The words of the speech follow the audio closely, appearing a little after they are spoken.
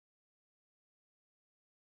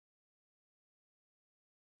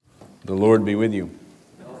The Lord be with you.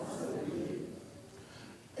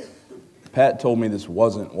 Pat told me this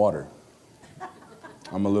wasn't water.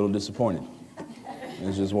 I'm a little disappointed.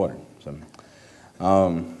 It's just water. So,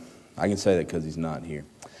 I can say that because he's not here.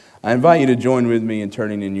 I invite you to join with me in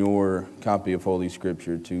turning in your copy of Holy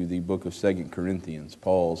Scripture to the book of 2 Corinthians,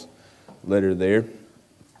 Paul's letter there.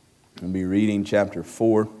 I'll be reading chapter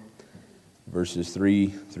 4, verses 3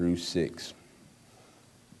 through 6.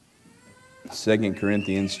 2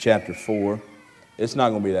 Corinthians chapter 4. It's not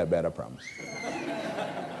going to be that bad, I promise.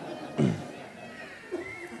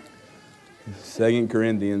 2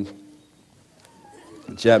 Corinthians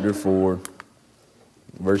chapter 4,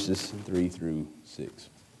 verses 3 through 6.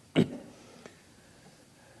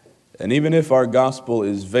 And even if our gospel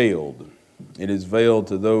is veiled, it is veiled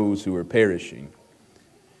to those who are perishing.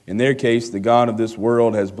 In their case, the God of this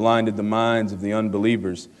world has blinded the minds of the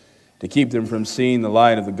unbelievers to keep them from seeing the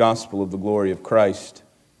light of the gospel of the glory of Christ,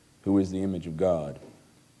 who is the image of God.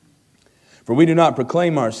 For we do not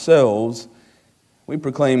proclaim ourselves, we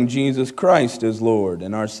proclaim Jesus Christ as Lord,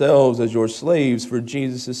 and ourselves as your slaves for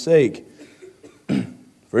Jesus' sake.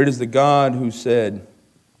 For it is the God who said,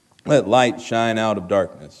 "Let light shine out of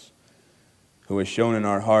darkness," who has shown in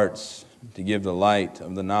our hearts to give the light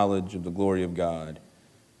of the knowledge of the glory of God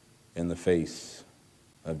in the face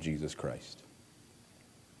of Jesus Christ.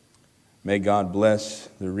 May God bless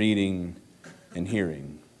the reading and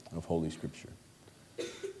hearing of Holy Scripture.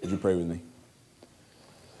 Would you pray with me?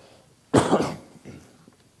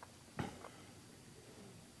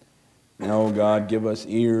 Now, God, give us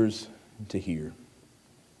ears to hear.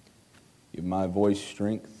 Give my voice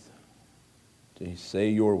strength to say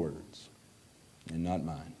your words and not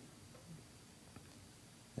mine.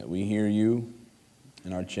 That we hear you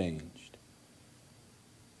and are changed.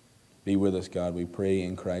 Be with us, God, we pray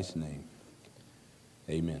in Christ's name.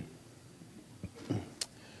 Amen.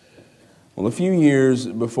 Well, a few years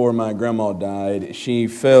before my grandma died, she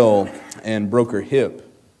fell and broke her hip.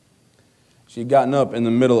 She had gotten up in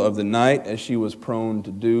the middle of the night, as she was prone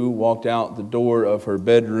to do, walked out the door of her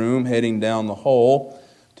bedroom, heading down the hall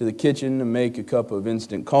to the kitchen to make a cup of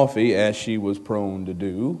instant coffee, as she was prone to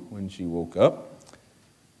do when she woke up,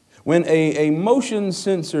 when a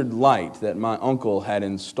motion-censored light that my uncle had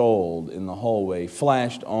installed in the hallway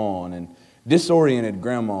flashed on and disoriented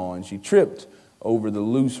Grandma, and she tripped over the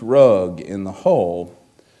loose rug in the hall,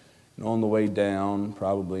 and on the way down,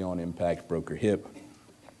 probably on impact, broke her hip.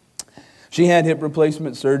 She had hip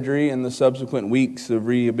replacement surgery and the subsequent weeks of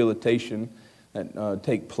rehabilitation that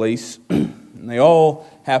take place, and they all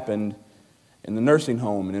happened in the nursing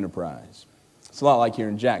home in Enterprise. It's a lot like here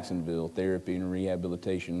in Jacksonville. Therapy and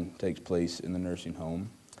rehabilitation takes place in the nursing home.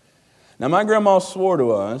 Now, my grandma swore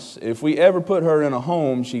to us if we ever put her in a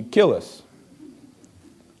home, she'd kill us.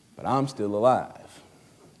 But I'm still alive.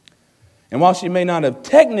 And while she may not have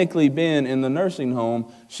technically been in the nursing home,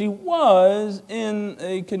 she was in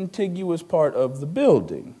a contiguous part of the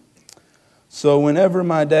building. So whenever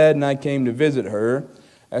my dad and I came to visit her,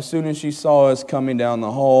 as soon as she saw us coming down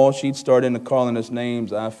the hall, she'd start into calling us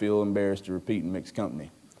names I feel embarrassed to repeat in mixed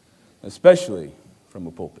company, especially from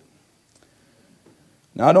a pulpit.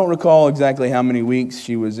 Now, I don't recall exactly how many weeks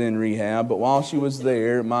she was in rehab, but while she was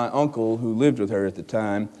there, my uncle, who lived with her at the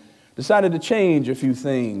time, decided to change a few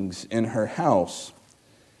things in her house.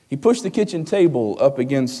 He pushed the kitchen table up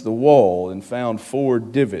against the wall and found 4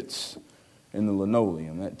 divots in the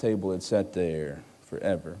linoleum. That table had sat there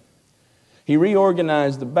forever. He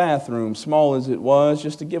reorganized the bathroom, small as it was,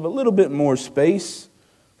 just to give a little bit more space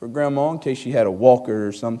for Grandma in case she had a walker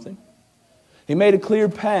or something. He made a clear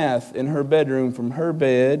path in her bedroom from her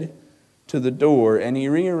bed to the door, and he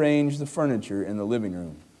rearranged the furniture in the living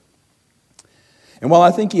room. And while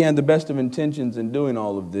I think he had the best of intentions in doing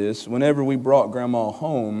all of this, whenever we brought Grandma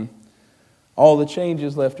home, all the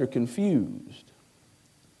changes left her confused.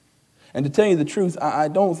 And to tell you the truth, I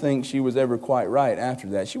don't think she was ever quite right after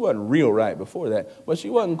that. She wasn't real right before that, but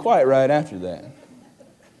she wasn't quite right after that.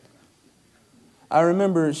 I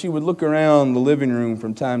remember she would look around the living room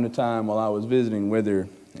from time to time while I was visiting with her,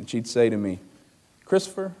 and she'd say to me,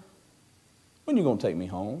 "Christopher, when you going to take me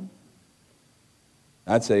home?"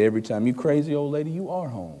 I'd say every time, "You crazy old lady, you are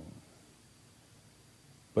home."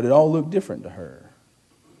 But it all looked different to her.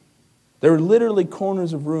 There were literally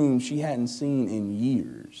corners of rooms she hadn't seen in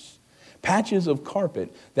years. Patches of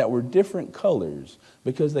carpet that were different colors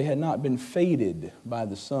because they had not been faded by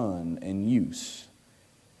the sun and use.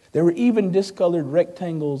 There were even discolored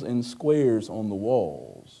rectangles and squares on the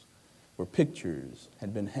walls where pictures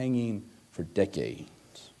had been hanging for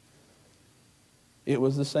decades. It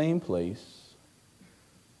was the same place,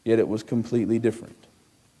 yet it was completely different.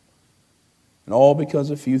 And all because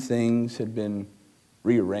a few things had been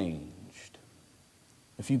rearranged,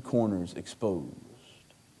 a few corners exposed.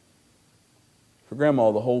 For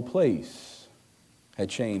Grandma, the whole place had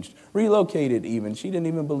changed, relocated even. She didn't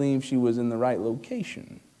even believe she was in the right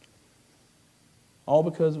location. All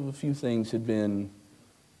because of a few things had been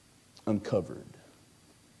uncovered.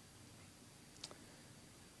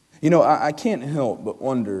 You know, I can't help but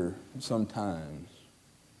wonder sometimes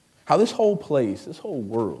how this whole place, this whole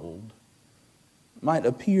world, might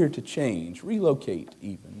appear to change, relocate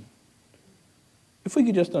even, if we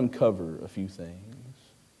could just uncover a few things.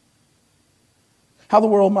 How the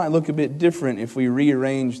world might look a bit different if we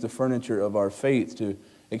rearrange the furniture of our faith to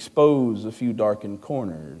expose a few darkened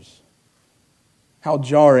corners. How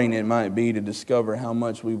jarring it might be to discover how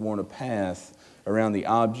much we've worn a path around the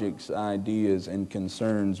objects, ideas, and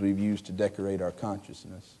concerns we've used to decorate our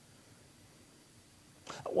consciousness.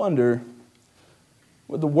 I wonder,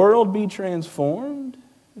 would the world be transformed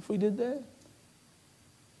if we did that?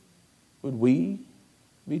 Would we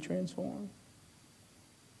be transformed?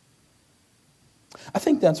 I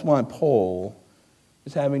think that's why Paul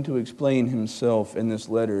is having to explain himself in this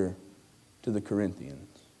letter to the Corinthians.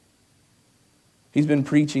 He's been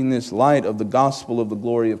preaching this light of the gospel of the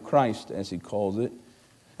glory of Christ, as he calls it.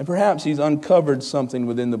 And perhaps he's uncovered something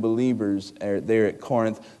within the believers there at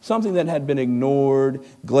Corinth, something that had been ignored,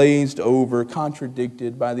 glazed over,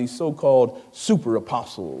 contradicted by these so-called super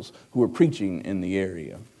apostles who were preaching in the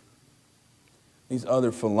area. These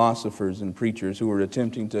other philosophers and preachers who were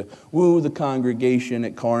attempting to woo the congregation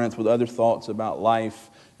at Corinth with other thoughts about life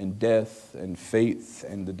and death and faith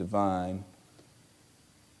and the divine.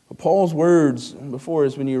 But Paul's words before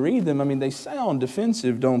us, when you read them, I mean, they sound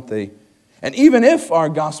defensive, don't they? And even if our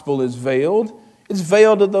gospel is veiled, it's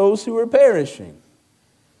veiled to those who are perishing.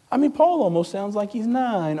 I mean, Paul almost sounds like he's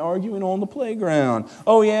 9 arguing on the playground.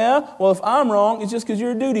 Oh yeah? Well, if I'm wrong, it's just because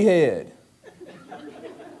you're a duty head.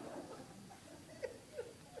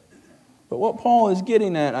 But what Paul is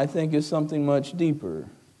getting at, I think, is something much deeper.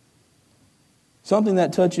 Something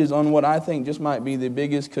that touches on what I think just might be the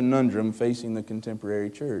biggest conundrum facing the contemporary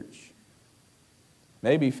church.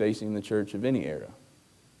 Maybe facing the church of any era.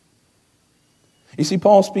 You see,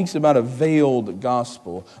 Paul speaks about a veiled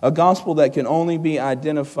gospel. A gospel that can only be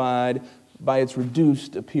identified by its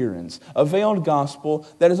reduced appearance. A veiled gospel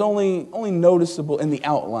that is only noticeable in the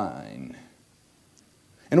outline.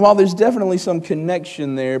 And while there's definitely some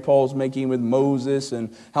connection there Paul's making with Moses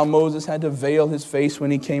and how Moses had to veil his face when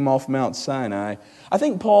he came off Mount Sinai, I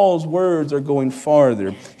think Paul's words are going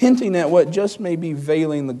farther, hinting at what just may be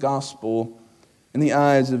veiling the gospel in the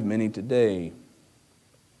eyes of many today.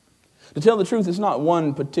 To tell the truth, it's not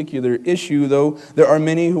one particular issue, though there are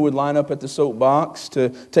many who would line up at the soapbox to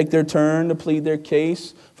take their turn to plead their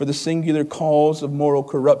case for the singular cause of moral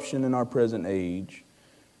corruption in our present age.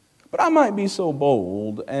 But I might be so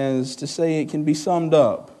bold as to say it can be summed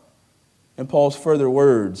up in Paul's further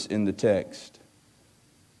words in the text.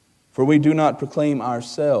 For we do not proclaim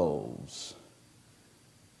ourselves.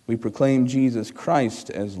 We proclaim Jesus Christ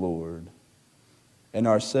as Lord, and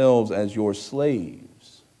ourselves as your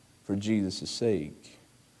slaves for Jesus' sake.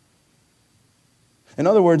 In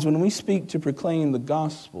other words, when we speak to proclaim the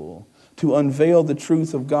gospel, to unveil the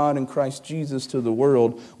truth of God in Christ Jesus to the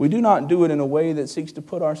world, we do not do it in a way that seeks to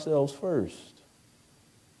put ourselves first,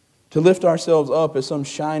 to lift ourselves up as some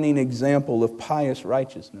shining example of pious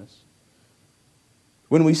righteousness.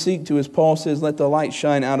 When we seek to, as Paul says, let the light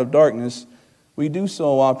shine out of darkness, we do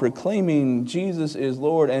so while proclaiming Jesus is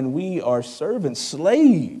Lord and we are servants,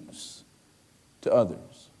 slaves to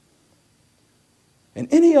others. And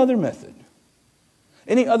any other method,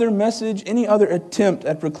 any other message, any other attempt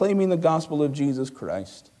at proclaiming the gospel of Jesus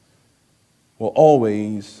Christ will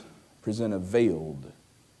always present a veiled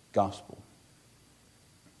gospel.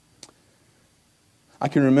 I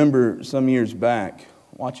can remember some years back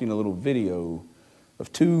watching a little video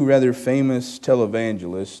of 2 rather famous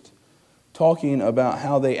televangelists talking about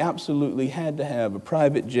how they absolutely had to have a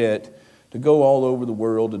private jet to go all over the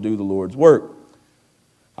world to do the Lord's work.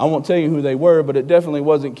 I won't tell you who they were, but it definitely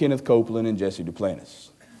wasn't Kenneth Copeland and Jesse Duplantis.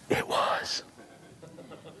 It was.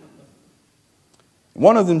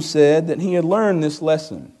 One of them said that he had learned this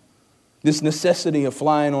lesson, this necessity of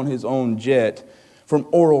flying on his own jet, from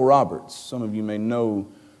Oral Roberts. Some of you may know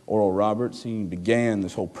Oral Roberts. He began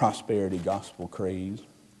this whole prosperity gospel craze.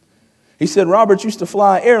 He said Roberts used to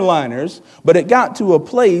fly airliners, but it got to a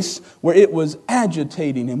place where it was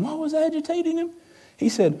agitating him. What was agitating him? He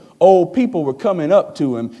said, people were coming up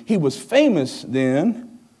to him. He was famous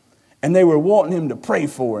then, and they were wanting him to pray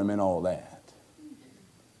for him and all that.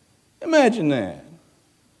 Imagine that.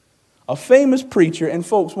 A famous preacher and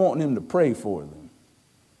folks wanting him to pray for them.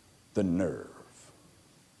 The nerve.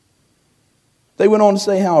 They went on to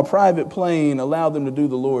say how a private plane allowed them to do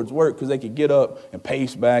the Lord's work because they could get up and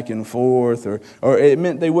pace back and forth, or it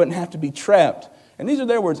meant they wouldn't have to be trapped. And these are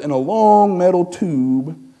their words, in a long metal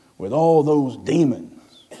tube with all those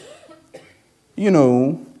demons. You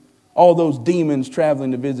know, all those demons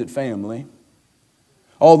traveling to visit family.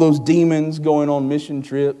 All those demons going on mission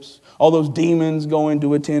trips. All those demons going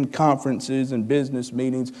to attend conferences and business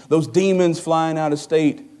meetings. Those demons flying out of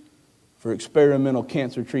state for experimental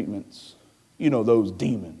cancer treatments. You know, those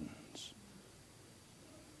demons.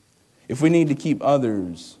 If we need to keep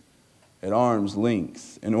others at arm's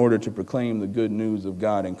length in order to proclaim the good news of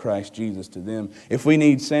God in Christ Jesus to them, if we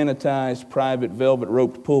need sanitized, private,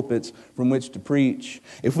 velvet-roped pulpits from which to preach,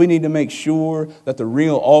 if we need to make sure that the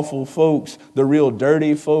real awful folks, the real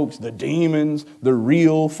dirty folks, the demons, the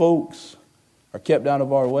real folks are kept out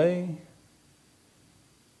of our way,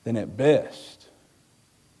 then at best,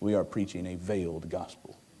 we are preaching a veiled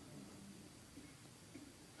gospel.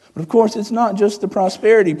 But of course, it's not just the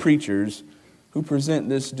prosperity preachers who present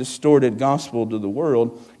this distorted gospel to the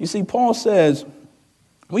world. You see, Paul says,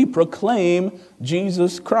 we proclaim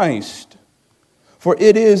Jesus Christ. For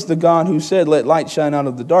it is the God who said, let light shine out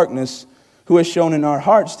of the darkness, who has shown in our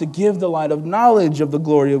hearts to give the light of knowledge of the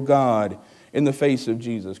glory of God in the face of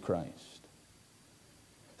Jesus Christ.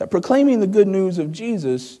 That proclaiming the good news of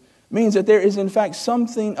Jesus means that there is in fact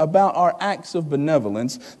something about our acts of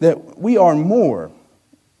benevolence, that we are more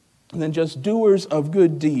than just doers of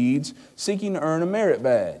good deeds seeking to earn a merit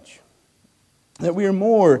badge. That we are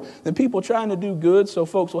more than people trying to do good so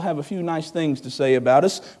folks will have a few nice things to say about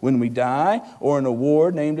us when we die, or an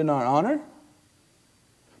award named in our honor.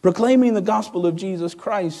 Proclaiming the gospel of Jesus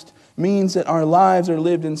Christ means that our lives are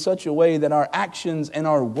lived in such a way that our actions and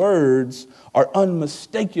our words are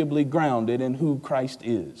unmistakably grounded in who Christ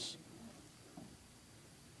is.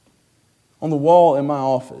 On the wall in my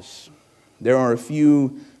office, there are a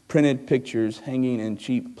few printed pictures hanging in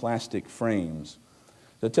cheap plastic frames.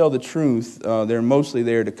 To tell the truth, they're mostly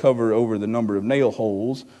there to cover over the number of nail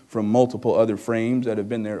holes from multiple other frames that have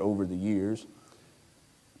been there over the years.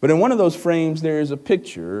 But in one of those frames, there is a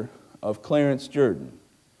picture of Clarence Jordan.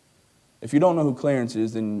 If you don't know who Clarence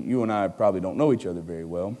is, then you and I probably don't know each other very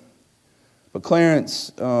well. But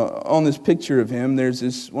Clarence, on this picture of him,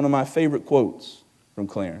 there's one of my favorite quotes from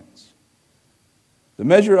Clarence. The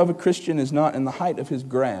measure of a Christian is not in the height of his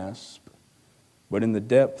grasp, but in the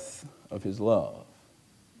depth of his love.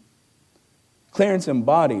 Clarence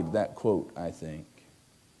embodied that quote, I think.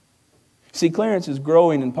 See, Clarence is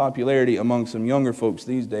growing in popularity among some younger folks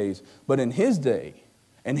these days, but in his day,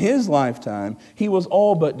 in his lifetime, he was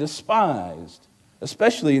all but despised,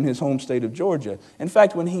 especially in his home state of Georgia. In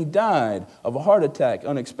fact, when he died of a heart attack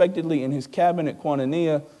unexpectedly in his cabin at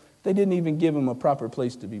Quintanilla, they didn't even give him a proper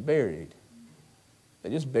place to be buried. They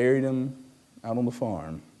just buried him out on the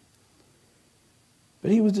farm. But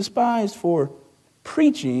he was despised for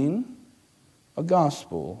preaching a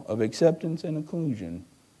gospel of acceptance and inclusion,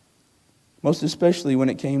 most especially when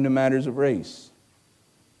it came to matters of race.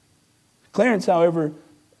 Clarence, however,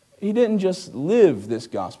 he didn't just live this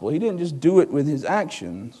gospel. He didn't just do it with his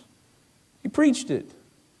actions. He preached it.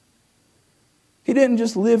 He didn't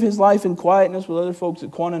just live his life in quietness with other folks at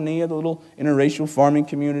Quintanilla, the little interracial farming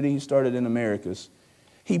community he started in Americus.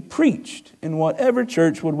 He preached in whatever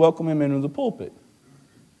church would welcome him into the pulpit.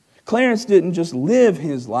 Clarence didn't just live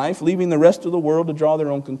his life, leaving the rest of the world to draw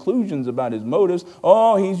their own conclusions about his motives.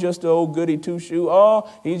 Oh, he's just an old goody two-shoe. Oh,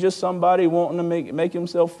 he's just somebody wanting to make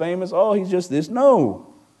himself famous. Oh, he's just this.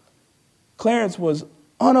 No. Clarence was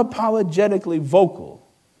unapologetically vocal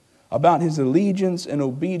about his allegiance and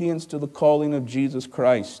obedience to the calling of Jesus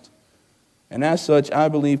Christ. And as such, I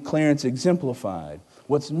believe Clarence exemplified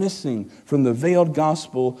what's missing from the veiled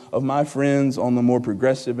gospel of my friends on the more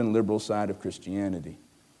progressive and liberal side of Christianity.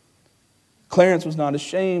 Clarence was not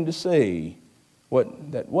ashamed to say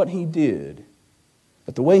that what he did,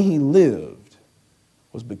 that the way he lived,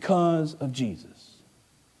 was because of Jesus.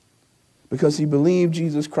 Because he believed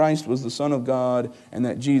Jesus Christ was the Son of God, and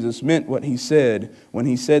that Jesus meant what he said when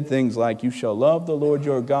he said things like, you shall love the Lord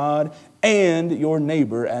your God and your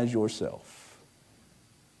neighbor as yourself.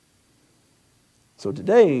 So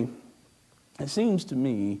today, it seems to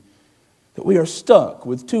me that we are stuck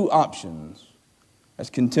with two options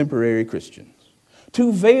as contemporary Christians.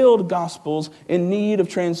 Two veiled gospels in need of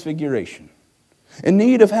transfiguration, in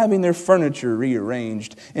need of having their furniture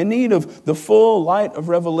rearranged, in need of the full light of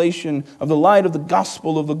revelation, of the light of the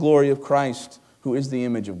gospel of the glory of Christ, who is the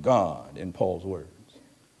image of God, in Paul's words.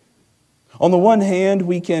 On the one hand,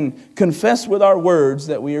 we can confess with our words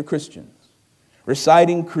that we are Christians,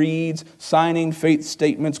 reciting creeds, signing faith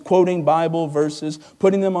statements, quoting Bible verses,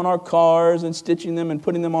 putting them on our cars and stitching them and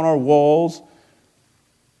putting them on our walls.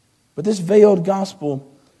 But this veiled gospel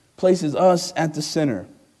places us at the center,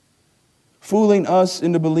 fooling us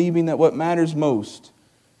into believing that what matters most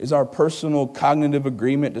is our personal cognitive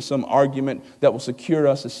agreement to some argument that will secure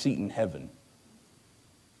us a seat in heaven.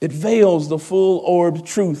 It veils the full-orbed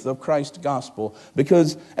truth of Christ's gospel,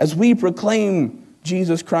 because as we proclaim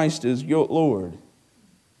Jesus Christ as your Lord,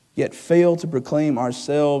 yet fail to proclaim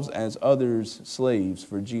ourselves as others' slaves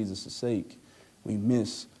for Jesus' sake, we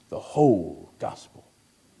miss the whole gospel.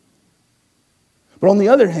 But on the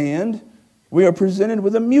other hand, we are presented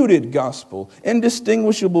with a muted gospel,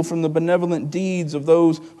 indistinguishable from the benevolent deeds of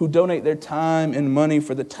those who donate their time and money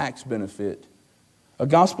for the tax benefit. A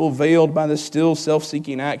gospel veiled by the still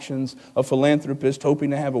self-seeking actions of philanthropists hoping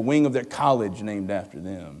to have a wing of their college named after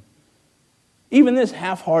them. Even this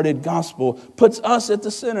half-hearted gospel puts us at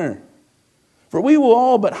the center. For we will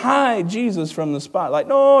all but hide Jesus from the spotlight.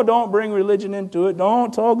 No, don't bring religion into it.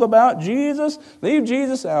 Don't talk about Jesus. Leave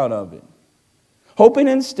Jesus out of it. Hoping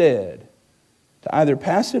instead to either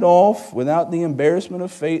pass it off without the embarrassment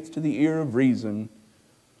of faith to the ear of reason,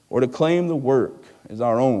 or to claim the work as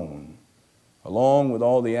our own, along with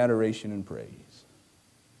all the adoration and praise.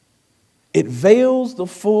 It veils the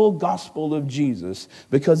full gospel of Jesus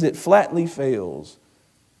because it flatly fails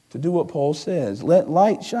to do what Paul says. Let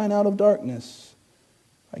light shine out of darkness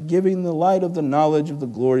by giving the light of the knowledge of the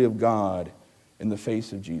glory of God in the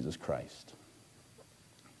face of Jesus Christ.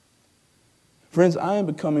 Friends, I am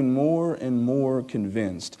becoming more and more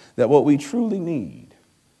convinced that what we truly need,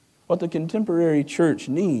 what the contemporary church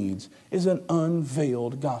needs, is an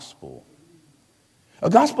unveiled gospel. A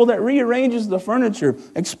gospel that rearranges the furniture,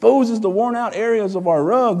 exposes the worn-out areas of our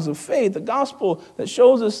rugs of faith. A gospel that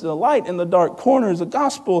shows us the light in the dark corners. A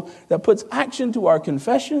gospel that puts action to our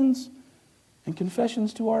confessions and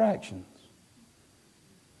confessions to our actions.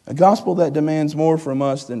 A gospel that demands more from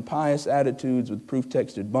us than pious attitudes with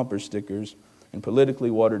proof-texted bumper stickers and politically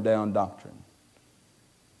watered-down doctrine.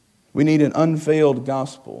 We need an unveiled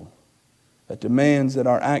gospel that demands that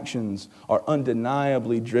our actions are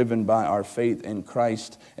undeniably driven by our faith in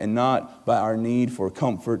Christ and not by our need for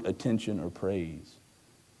comfort, attention, or praise.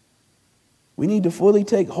 We need to fully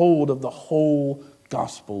take hold of the whole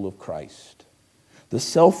gospel of Christ, the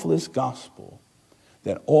selfless gospel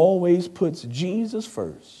that always puts Jesus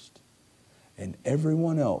first and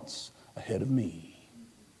everyone else ahead of me.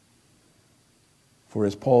 For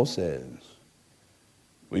as Paul says,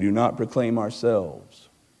 we do not proclaim ourselves.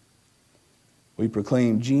 We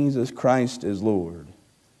proclaim Jesus Christ as Lord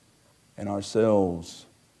and ourselves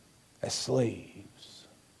as slaves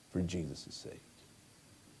for Jesus' sake.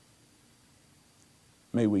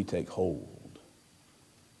 May we take hold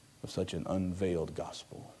of such an unveiled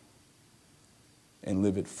gospel and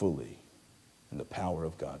live it fully in the power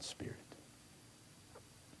of God's Spirit.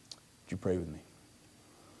 Would you pray with me?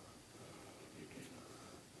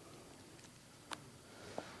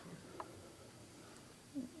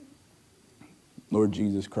 Lord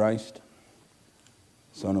Jesus Christ,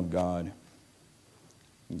 Son of God,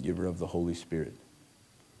 giver of the Holy Spirit,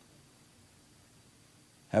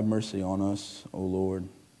 have mercy on us, O Lord,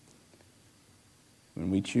 when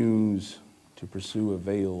we choose to pursue a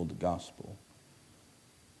veiled gospel,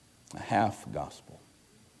 a half gospel,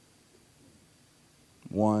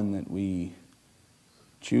 one that we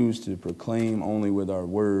choose to proclaim only with our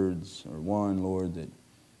words, or one, Lord, that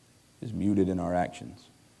is muted in our actions.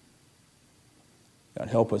 God,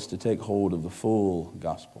 help us to take hold of the full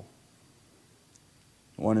gospel,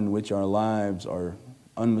 one in which our lives are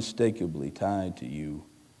unmistakably tied to you,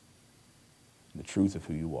 the truth of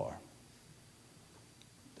who you are,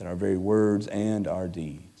 that our very words and our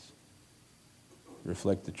deeds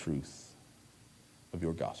reflect the truth of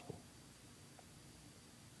your gospel.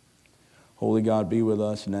 Holy God, be with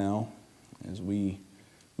us now as we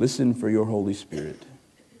listen for your Holy Spirit.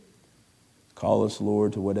 Call us,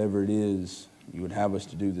 Lord, to whatever it is you would have us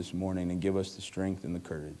to do this morning, and give us the strength and the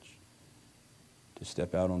courage to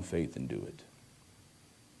step out on faith and do it.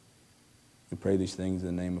 We pray these things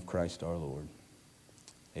in the name of Christ our Lord.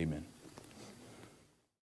 Amen.